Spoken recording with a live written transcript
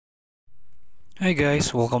Hey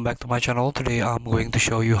guys, welcome back to my channel. Today I'm going to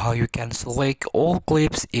show you how you can select all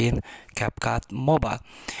clips in CapCut Mobile.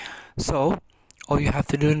 So all you have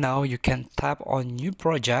to do now, you can tap on new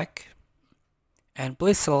project and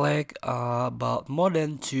please select about more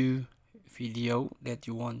than two video that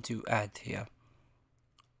you want to add here.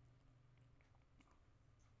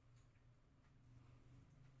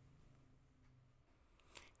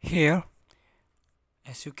 Here,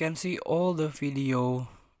 as you can see, all the video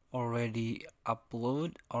already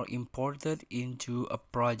uploaded or imported into a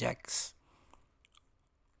projects.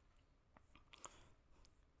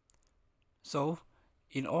 So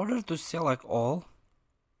in order to select all,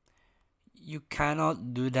 you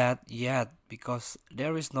cannot do that yet because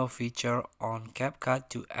there is no feature on CapCut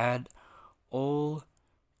to add all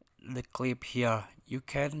the clip here. You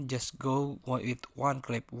can just go with one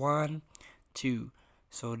clip, 1, 2.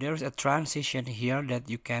 So there's a transition here that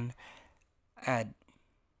you can add.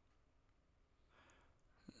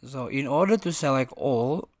 So in order to select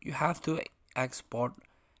all, you have to export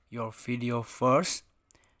your video first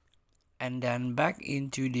and then back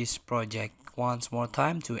into this project once more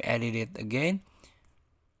time to edit it again.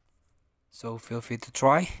 So feel free to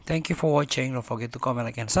try. Thank you for watching. Don't forget to comment,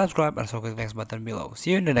 like, and subscribe, and also click the next button below. See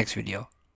you in the next video.